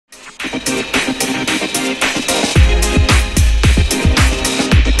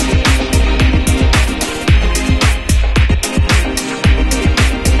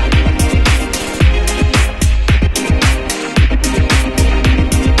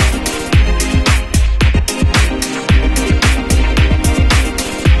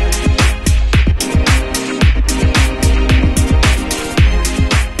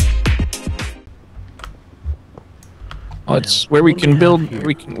that's where we can build.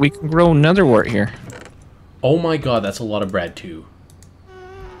 We can grow netherwort here. Oh my god, that's a lot of bread too.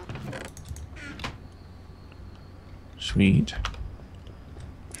 Sweet.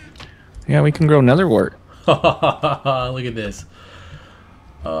 Yeah, we can grow netherwort. Look at this.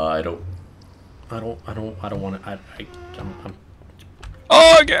 I don't want to. I'm.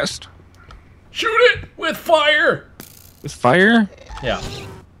 Oh, I guessed. Shoot it with fire. With fire? Yeah.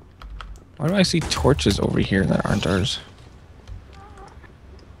 Why do I see torches over here that aren't ours?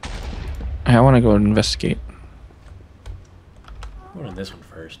 I want to go investigate. Go on this one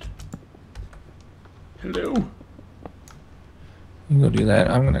first. Hello. You can go do that.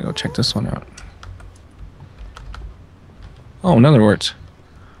 I'm gonna go check this one out. Oh, netherwort.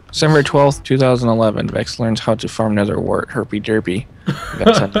 December 12th, 2011. Vex learns how to farm netherwort. Herpy derpy.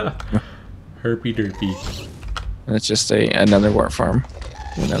 Herpy derpy. And it's just a netherwort farm.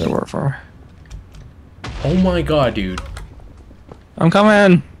 A netherwort farm. Oh my god, dude. I'm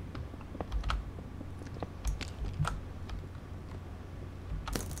coming.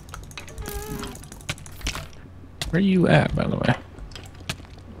 Where are you at, by the way?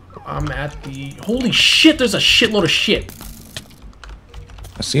 I'm at the... Holy shit, there's a shitload of shit.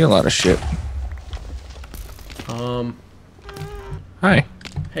 I see a lot of shit. Hi.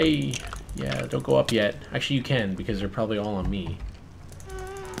 Hey. Yeah, don't go up yet. Actually, you can, because they're probably all on me.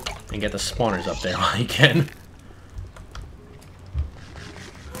 And get the spawners up there while you can.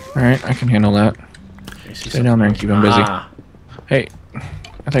 Alright, I can handle that. Stay down there and keep him busy. Hey, I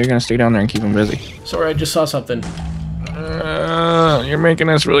thought you were gonna stay down there and keep him busy. Sorry, I just saw something. You're making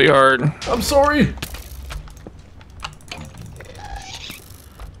this really hard. I'm sorry.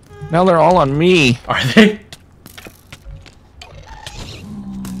 Now they're all on me. Are they?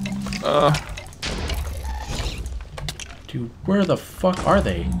 Dude, where the fuck are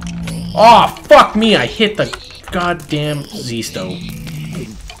they? Oh, fuck me! I hit the goddamn Z-stove.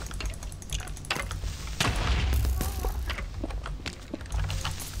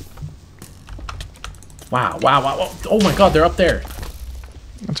 Wow, wow, wow, wow. Oh my god, they're up there.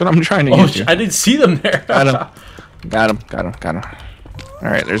 That's what I'm trying to get you. I didn't see them there. Got him. Got him.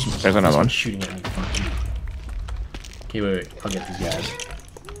 Alright, there's another one. Shooting at me. Fuck you. Okay, wait. I'll get these guys.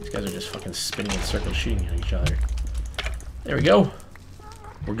 These guys are just fucking spinning in circles shooting at each other. There we go.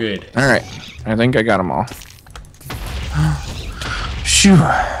 We're good. Alright. I think I got them all. Shoo.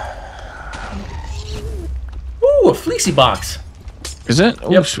 Ooh, a fleecy box. Is it?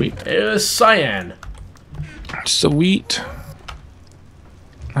 Oh, yep. Sweet. It's cyan. Sweet.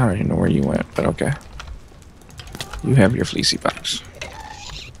 I don't even know where you went, but okay. You have your fleecy box.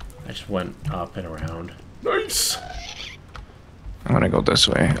 I just went up and around. Nice. I'm gonna go this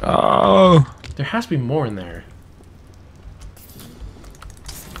way. Oh. There has to be more in there.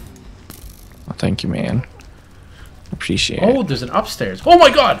 Well, thank you, man. Appreciate it. Oh, there's an upstairs. Oh my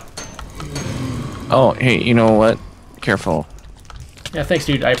god! Oh, hey, you know what? Careful. Yeah, thanks,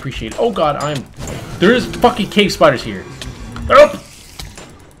 dude. I appreciate it. Oh god, there is fucking cave spiders here. They're up!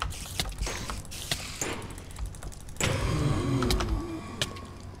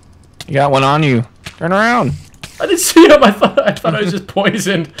 You got one on you. Turn around. I didn't see him. I thought I was just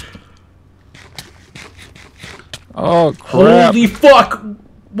poisoned. Oh crap! Holy fuck!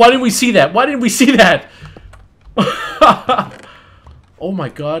 Why didn't we see that? Why didn't we see that? Oh my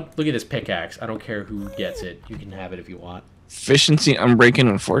god! Look at this pickaxe. I don't care who gets it. You can have it if you want. Efficiency, unbreaking,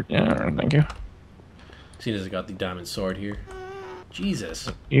 and fort. Yeah, thank you. Seeing as I got the diamond sword here. Jesus.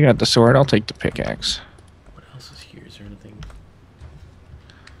 You got the sword. I'll take the pickaxe. What else is here? Is there anything?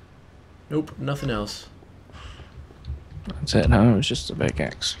 Nope, nothing else. That's it, huh? It was just a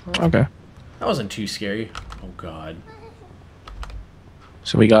pickaxe. Okay. That wasn't too scary. Oh god.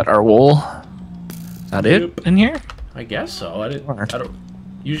 So we got our wool. Is that it in here? I guess so. I don't.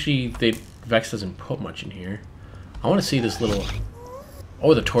 Usually, Vex doesn't put much in here. I want to see this little.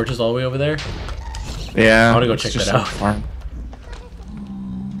 Oh, the torch is all the way over there. Yeah. I want to go check that out. Farm.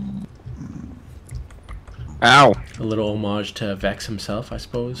 Ow. A little homage to Vex himself, I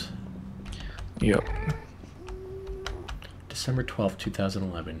suppose. Yep. December 12th,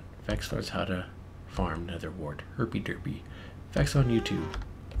 2011. Vex learns how to farm netherwort. Herpy derpy. Vex on YouTube.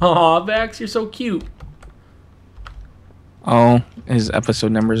 Aw, Vex, you're so cute. Oh, his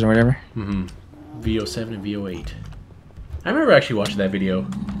episode numbers or whatever? Mm-hmm. VO7 and VO8. I remember actually watching that video.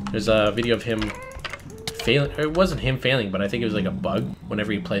 There's a video of him failing. It wasn't him failing, but I think it was like a bug.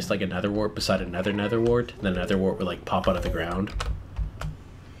 Whenever he placed like a netherwort beside another netherwort, then another wart would like pop out of the ground.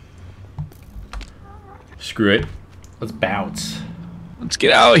 Screw it. Let's bounce. Let's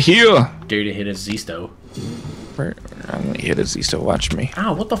get out of here. Dare to hit a Z-sto. I'm gonna hit a Z-sto. Watch me.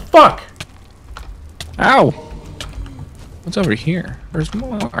 Ow, what the fuck? Ow. What's over here? There's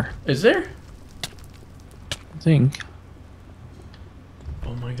more. Is there? I think.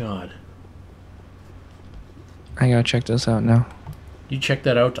 Oh my god. I gotta check this out now. You check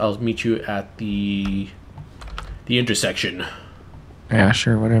that out. I'll meet you at the intersection. Yeah,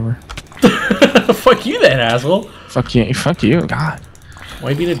 sure, whatever. Fuck you then, asshole. Fuck you. Fuck you. God. Why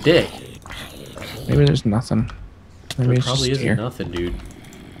you being a dick? Maybe there's nothing. Maybe There it's probably just isn't here. nothing, dude.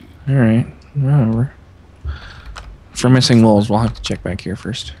 Alright. Whatever. For missing wolves, we'll have to check back here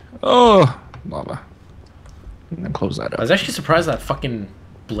first. Oh! Lava. And then close that I up. was actually surprised that fucking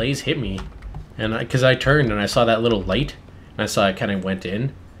blaze hit me. And because I turned and I saw that little light. And I saw it kind of went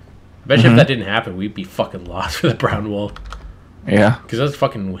in. I bet you if that didn't happen, we'd be fucking lost for the brown wool. Yeah. Because that's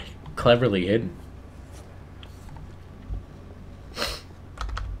fucking cleverly hidden.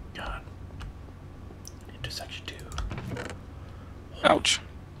 God. Intersection 2. Ouch.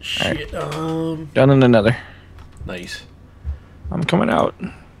 Shit. Done in another. Nice. I'm coming out.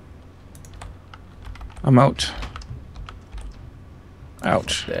 I'm out.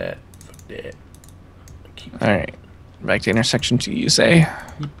 Ouch. That. Fuck that. Keep. Alright. Back to intersection 2, you say?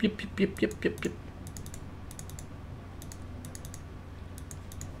 Yep.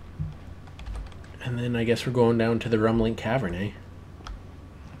 And then I guess we're going down to the Rumbling Cavern, eh?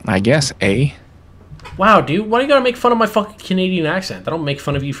 I guess, eh? Wow, dude, why do you gotta make fun of my fucking Canadian accent? I don't make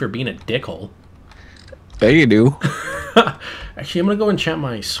fun of you for being a dickhole. There you do. Actually, I'm gonna go enchant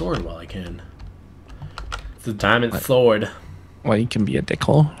my sword while I can. It's a diamond sword. Well, you can be a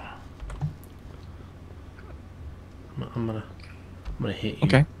dickhole. I'm gonna hit you.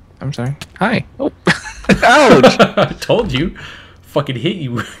 Okay. I'm sorry. Hi. Oh. Ouch! I told you. Fucking hit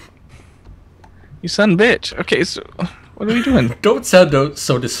you. You son of a bitch. Okay, so what are we doing? Don't sound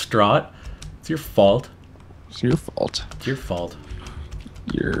so distraught. It's your fault. It's your fault. It's your fault.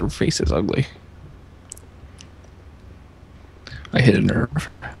 Your face is ugly. I hit a nerve.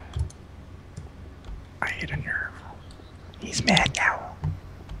 I hit a nerve. He's mad now.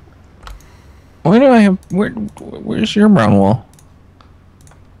 Why do I have... Where's your brown wall?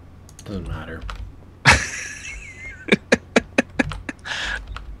 Doesn't matter.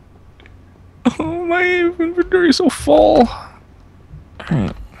 Oh, my inventory is so full.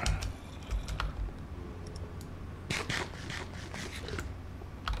 Alright.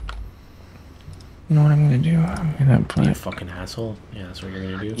 You know what I'm gonna do? I'm gonna put... You fucking asshole. Yeah, that's what you're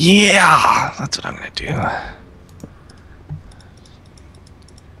gonna do. Yeah! That's what I'm gonna do.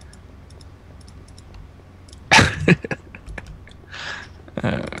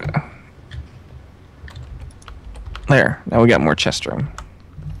 There. Now we got more chest room.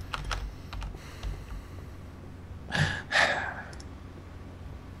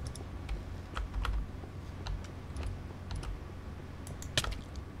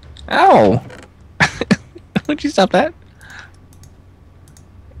 Ow! Would you stop that?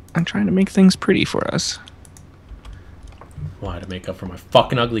 I'm trying to make things pretty for us. Why, to make up for my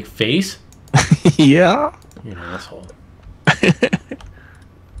fucking ugly face? Yeah? You're an asshole.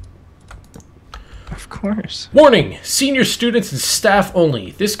 Of course. Warning! Senior students and staff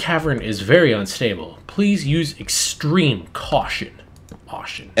only. This cavern is very unstable. Please use extreme caution.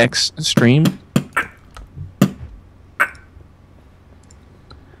 Caution. Extreme?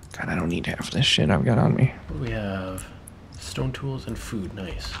 God, I don't need half this shit I've got on me. What do we have? Stone tools and food.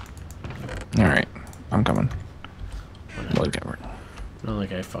 Nice. Alright, I'm coming. Whatever. Not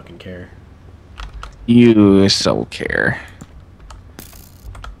like I fucking care. You so care.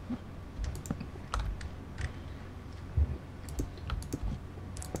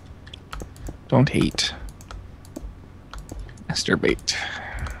 Don't hate. Masturbate.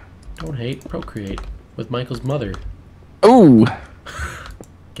 Don't hate, procreate. With Michael's mother. Oh!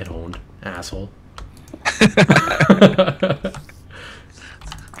 Get owned, asshole.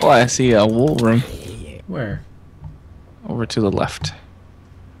 Oh, I see a wool room. Where? Over to the left.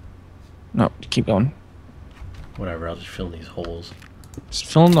 No, keep going. Whatever, I'll just fill in these holes. Just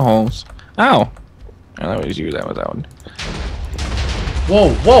fill in the holes. Ow! I always use that with that one.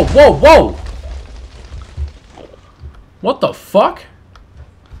 Whoa, whoa, whoa, whoa! What the fuck?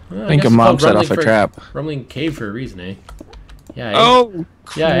 Well, I think a guess it's mob called set off a trap. Rumbling cave for a reason, eh? Yeah, eh? Oh,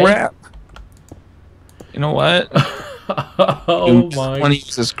 Yeah, crap. You know what? Oh I my. want to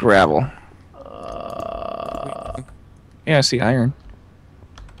use this gravel. Yeah, I see iron.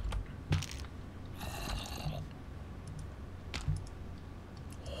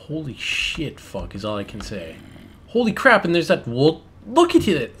 Holy shit, fuck is all I can say. Holy crap, and there's that wool. Look at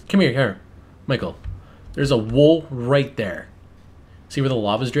it. Come here, Michael. There's a wool right there. See where the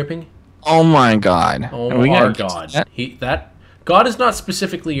lava's dripping? Oh my god. Oh Are we our gonna god. get that? That God is not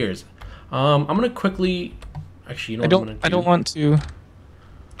specifically yours. I'm gonna quickly. Actually, you know what I'm gonna do? I don't want to.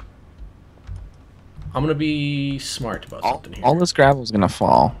 I'm gonna be smart about something here. All this gravel is gonna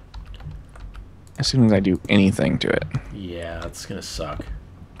fall as soon as I do anything to it. Yeah, that's gonna suck.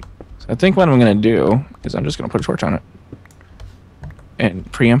 So I think what I'm gonna do is I'm just gonna put a torch on it and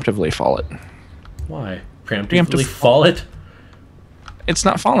preemptively fall it. Why? Preemptively fall it? It's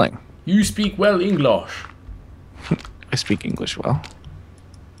not falling. You speak well English. I speak English well.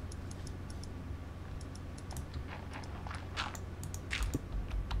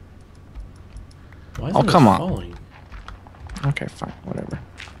 Why is Oh, come on. falling? Okay, fine, whatever.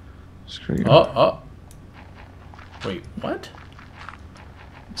 Screw you. Oh. Wait, what?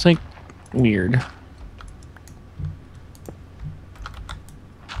 It's like weird.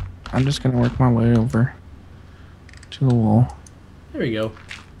 I'm just gonna work my way over to the wall. There we go.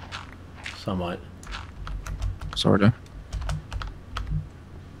 Somewhat. Sorta.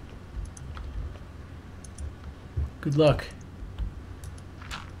 Good luck.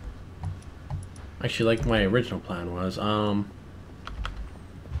 Actually, like my original plan was,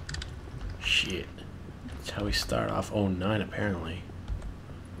 shit. That's how we start off 09, apparently.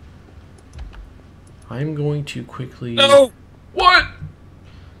 I'm going to quickly... No! What?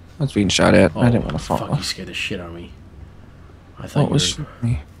 I was being shot at. Oh, I didn't want to fall fuck, off. you scared the shit out of me. I thought What was shooting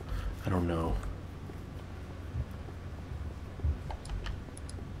me? I don't know.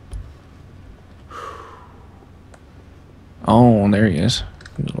 Oh, there he is.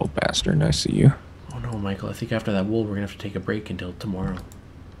 You little bastard. I see you. Oh no, Michael, I think after that wool, we're gonna have to take a break until tomorrow.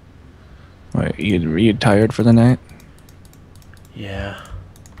 Wait, you tired for the night? Yeah.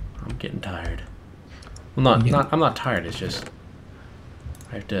 I'm getting tired. Well, I'm not tired, it's just...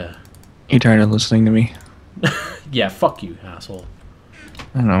 I have to... You tired of listening to me? Yeah, fuck you, asshole.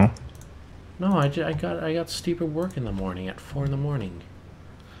 I know. No, I got stupid work in the morning at 4 in the morning.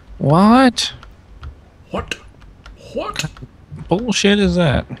 What? What? What? Bullshit is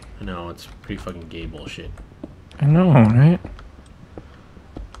that? I know, it's pretty fucking gay bullshit. I know, right?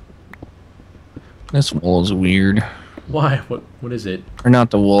 This wool is weird. Why? What is it? Or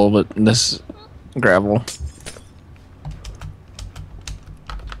not the wool, but this gravel.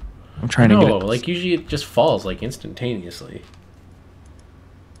 I'm trying to get it. Like usually it just falls like instantaneously.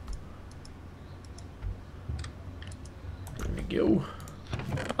 There we go.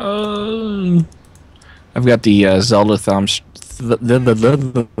 I've got the Zelda-thon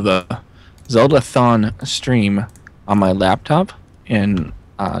the Zelda-thon stream on my laptop and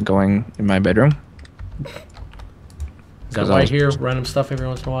going in my bedroom. Is that why I hear random stuff every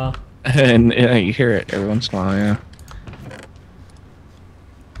once in a while? And yeah, you hear it every once in a while, yeah.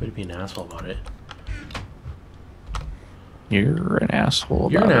 Way to be an asshole about it. You're an asshole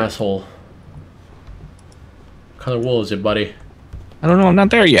about You're an it. asshole. What color wool is it, buddy? I don't know, I'm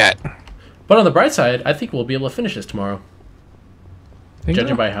not there yet. But on the bright side, I think we'll be able to finish this tomorrow.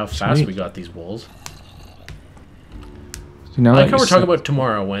 Judging by how fast Sweet. we got these wools. You know, I like how we're talking about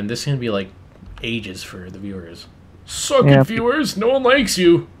tomorrow when this is going to be like ages for the viewers. Suck it, viewers! No one likes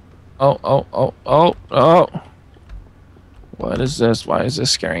you! Oh. What is this? Why is this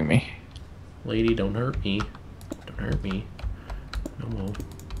scaring me? Lady, don't hurt me. Don't hurt me. No more.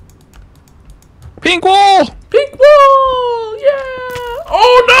 Pink wool! Pink wool! Yeah!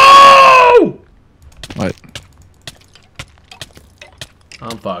 Oh no! What?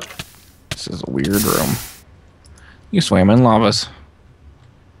 I'm fucked. This is a weird room. You swam in lavas.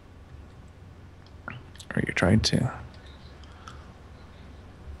 Or you tried to.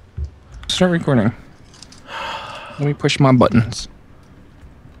 Start recording. Let me push my buttons.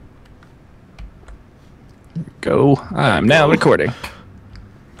 Go. I'm now recording.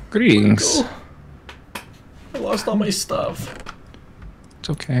 Greetings. I lost all my stuff.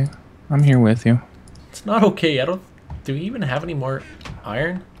 It's okay. I'm here with you. It's not okay. Do we even have any more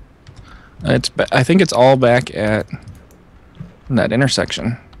iron? I think it's all back at that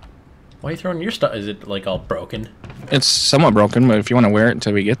intersection. Why are you throwing your stuff? Is it like all broken? It's somewhat broken, but if you want to wear it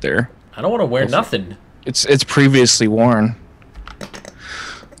until we get there. I don't want to wear nothing. It's previously worn.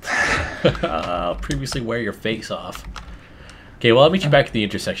 I'll previously wear your face off. Okay, well, I'll meet you back at the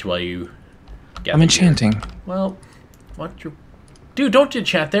intersection while you get I'm enchanting. Well, what your... Dude, don't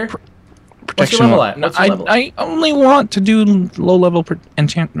enchant there. What's Protection. your level at? What's your level? I only want to do low-level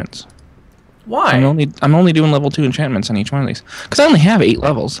enchantments. Why? I'm only doing level 2 enchantments on each one of these. Because I only have 8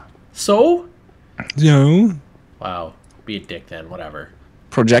 levels. So? No. Wow. Be a dick then. Whatever.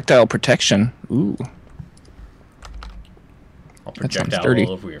 Projectile protection. Ooh. I'll That sounds projectile dirty.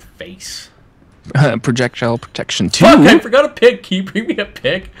 all over your face. Projectile protection 2. Fuck, I forgot a pick. Can you bring me a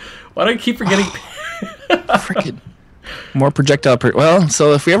pick? Why do I keep forgetting Frickin'. More projectile. Well,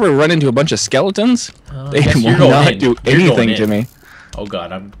 so if we ever run into a bunch of skeletons, they yes, you're will going not in. do You're going anything in. to me. Oh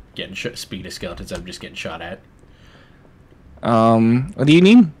god, I'm getting speaking of skeletons, I'm just getting shot at. What do you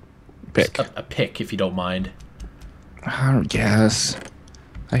need? Pick. A pick, if you don't mind. I don't guess.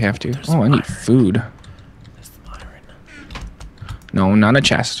 I have to. There's Oh, I need iron. food. That's the iron. No, not a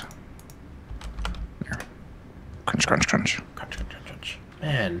chest. There. Crunch, crunch, crunch. Crunch, crunch, crunch, crunch.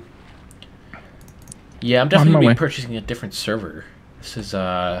 Man. Yeah, I'm definitely my gonna way. be purchasing a different server. This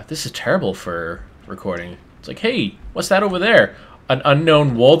is terrible for recording. It's like, hey, what's that over there? An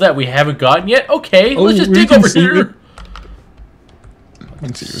unknown wool that we haven't gotten yet? Okay, Oh, let's just we dig can over see here. it.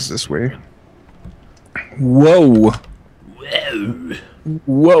 Let's see, it's this way. Whoa. Whoa.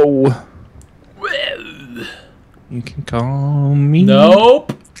 Whoa. Whoa. You can call me.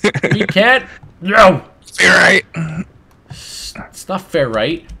 Nope. We can't. No. You're right. It's not fair,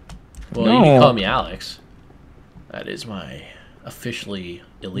 right? Well, you No. can call me Alex. That is my officially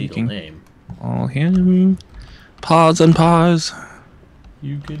illegal can- name. Call him. Pause, unpause.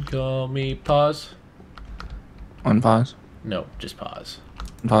 You can call me Pause. Unpause. No, just pause.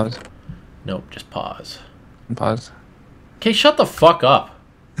 Unpause. Nope, just pause. Unpause. Okay, shut the fuck up,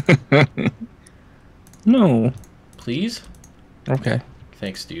 No. please. Okay.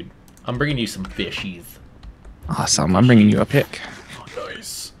 Thanks, dude. I'm bringing you some fishies. Awesome. I'm bringing you a pick. Oh,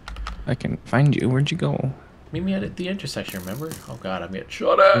 nice. I can find you. Where'd you go? Meet me at the intersection, remember? Oh god, I'm getting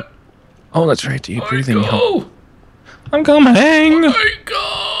shot at. Oh, that's right. You breathing. Michael! I'm coming.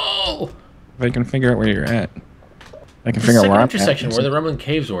 Michael! If I can figure out where you're at. I can The figure out second where I'm intersection at. where the rumbling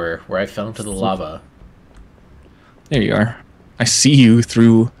caves were, where I fell into the lava. There you are. I see you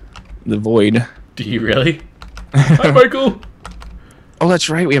through the void. Do you really? Hi, Michael! Oh, that's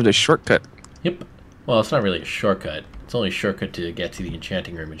right. We have the shortcut. Yep. Well, it's not really a shortcut. It's only a shortcut to get to the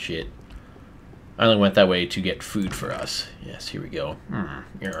enchanting room and shit. I only went that way to get food for us. Yes, here we go.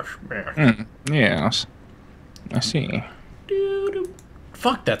 Yes. Yes. I see. Doo-doo.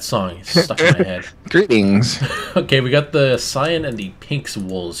 Fuck that song. It's stuck in my head. Greetings. Okay, we got the cyan and the pink's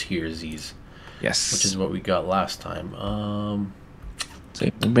wools here, Z's. Yes. Which is what we got last time. So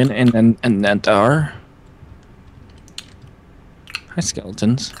we've been in that tower. Hi,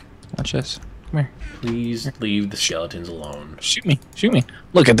 skeletons. Watch this. Come here. Please leave the skeletons alone. Shoot me. Shoot me.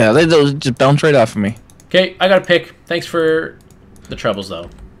 Look at that. They'll just bounce right off of me. Okay, I got a pick. Thanks for the troubles, though.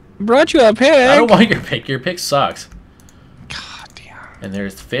 Brought you a pig. I don't want your pick. Your pick sucks. God damn. And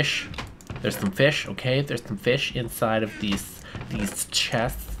there's fish. There's some fish, okay? There's some fish inside of these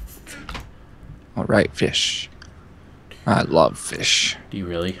chests. All right, fish. I love fish. Do you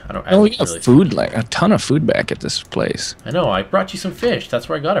really? I don't. I Oh, we don't got really. food, like a ton of food back at this place. I know. I brought you some fish. That's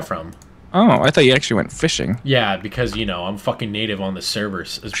where I got it from. Oh, I thought you actually went fishing. Yeah, because you know I'm fucking native on the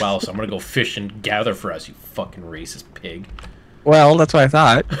servers as well, so I'm gonna go fish and gather for us. You fucking racist pig. Well, that's what I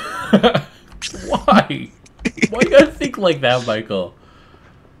thought. Why? Why you gotta think like that, Michael?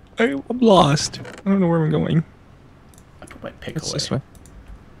 I'm lost. I don't know where I'm going. I put my pick It's away. this way.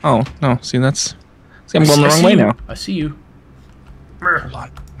 Oh, no. See, that's... See, I'm going the I wrong see way you. now. I see you. Hold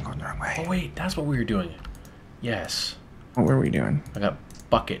on. I'm going the wrong way. Oh wait, that's what we were doing. Yes, What were we doing? I got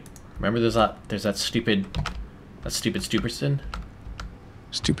bucket. Remember, there's that stupid Stuperson.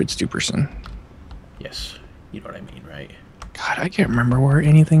 Stupid Stuperson. Yes, you know what I mean, right? God, I can't remember where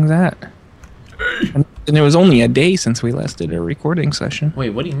anything's at. And it was only a day since we last did a recording session.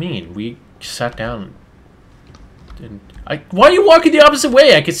 Wait, what do you mean? We sat down. Why are you walking the opposite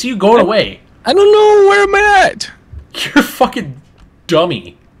way? I can see you going away. I don't know where I'm at. You're a fucking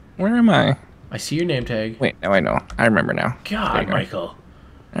dummy. Where am I? I see your name tag. Wait, now I know. I remember now. There God, you go. Michael.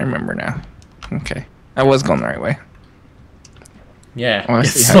 I remember now. Okay. I was going the right way. Yeah, Oh, I yeah,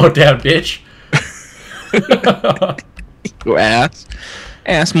 see. slow down, bitch. Go ass.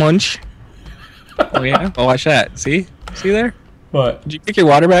 Ass munch. Oh, yeah? Oh, watch that. See? See there? What? Did you pick your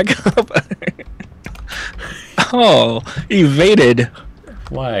water back up? Oh, evaded.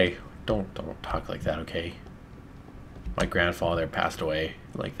 Why? Don't talk like that, okay? My grandfather passed away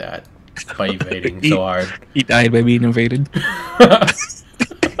like that by evading so hard. He died by being invaded. You're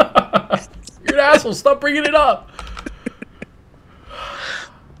an asshole. Stop bringing it up.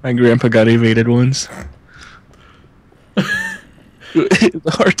 My grandpa got evaded once. It's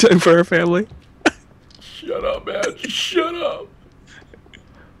a hard time for our family. Shut up, man. Shut up.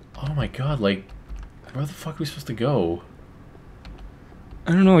 Oh my god, like, where the fuck are we supposed to go?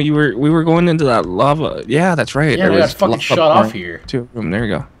 I don't know. We were going into that lava. Yeah, that's right. Yeah, There we got was fucking lava shut off pouring here. to a room. There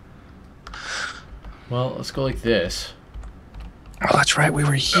you go. Well, let's go like this. Oh, that's right. We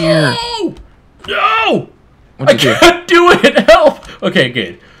were here. No! No! I What'd you do? can't do it! Help! Okay,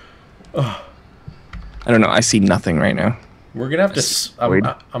 good. Oh. I don't know. I see nothing right now. We're gonna have to. void.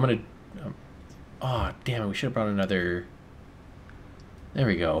 I'm gonna. Oh damn it! We should have brought another. There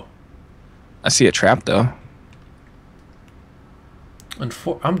we go. I see a trap though.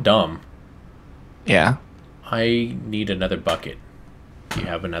 I'm dumb. Yeah. I need another bucket. Do you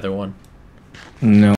have another one? No.